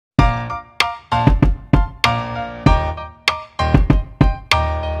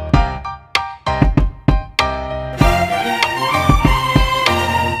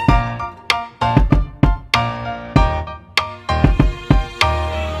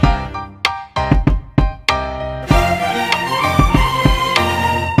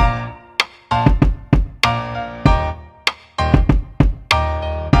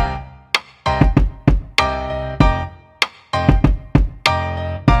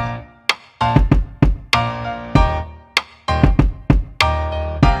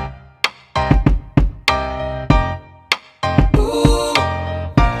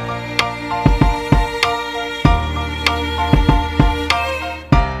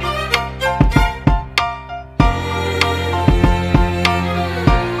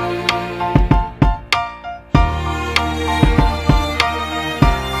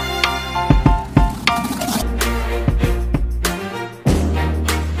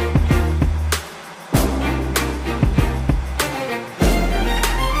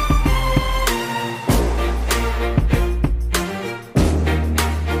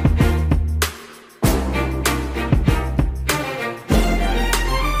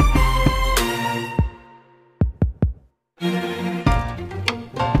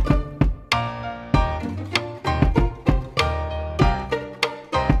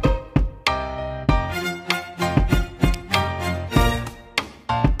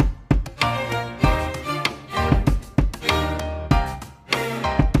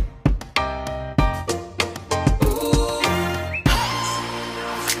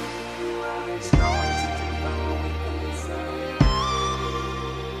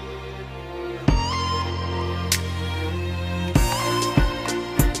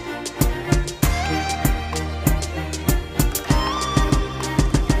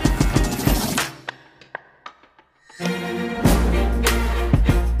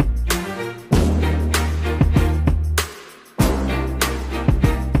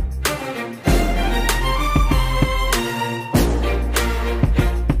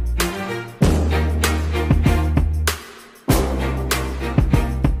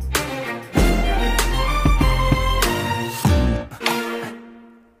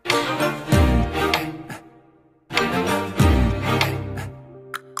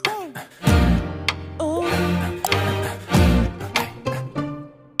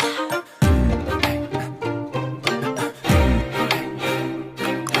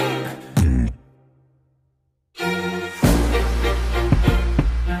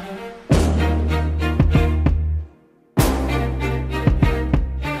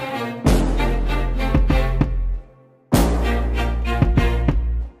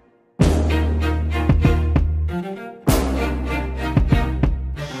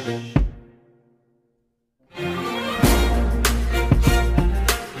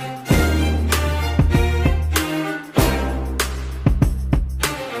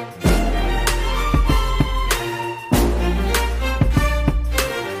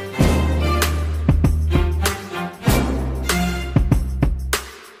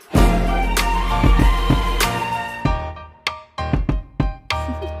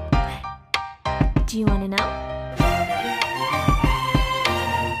know?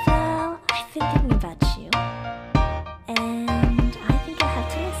 Well, I've been thinking about you, and I think I have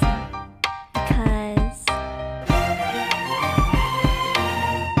to listen, because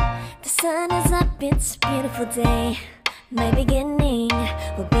the sun is up, it's a beautiful day. My beginning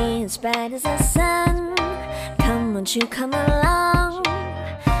will be as bright as the sun. Come, won't you come along?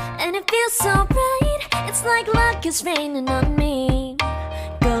 And it feels so bright, it's like luck is raining on me.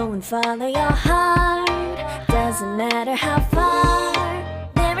 Go and follow your heart, doesn't matter how far.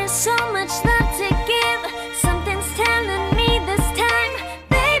 There is so much love to give, something's telling me this time.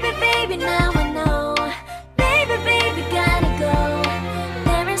 Baby, baby, now I know. Baby, baby, gotta go.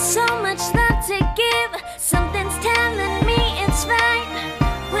 There is so much love to give, something's telling me it's right.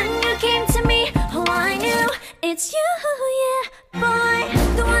 When you came to me, oh, I knew it's you, yeah, boy.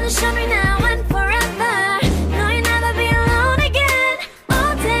 The one to show me now and forever. No, you'll never be alone again.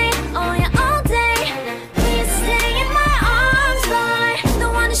 All day, oh yeah, all day. Please stay in my arms, boy. The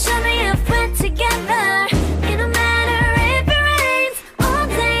one to show me if we're together. It don't matter if it rains. All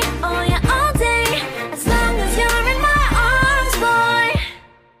day, oh yeah, all day. As long as you're in my arms, boy.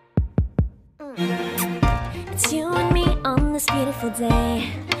 It's you and me on this beautiful day,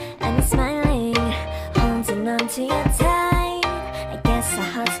 and I'm smiling, holding on to you tight. I guess our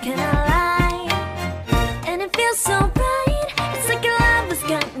hearts can align, and it feels so bright. It's like your love has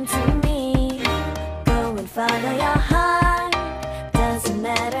gotten to me. Go and follow your heart, doesn't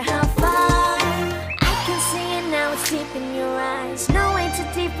matter how far. I can see it now, it's deep in your eyes. No way to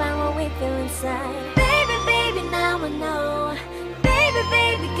define what we feel inside. Baby, baby, now I know. Baby,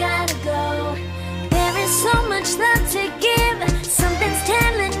 baby, gotta go. There is so much love to give, something's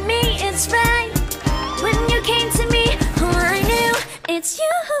telling me it's right. When you came to me, oh, I knew it's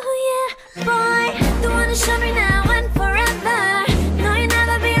you, yeah, boy. The one to show me now and forever. No, you'll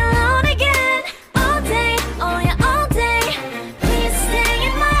never be alone again. All day, oh yeah, all day. Please stay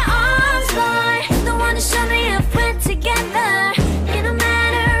in my arms, boy. The one to show me if we're together. It don't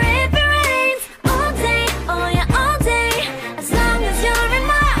matter if it rains. All day, oh yeah, all day. As long as you're in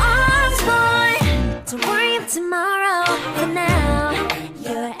my arms, boy. Don't worry of tomorrow, for now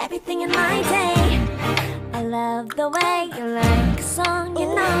you're everything in my day. I love the way you like a song, you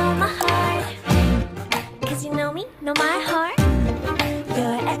know my heart. Cause you know me, know my heart.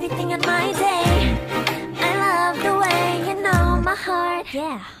 You're everything in my day. I love the way you know my heart.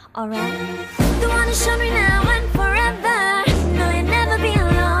 Yeah, alright. The one to show me now and forever.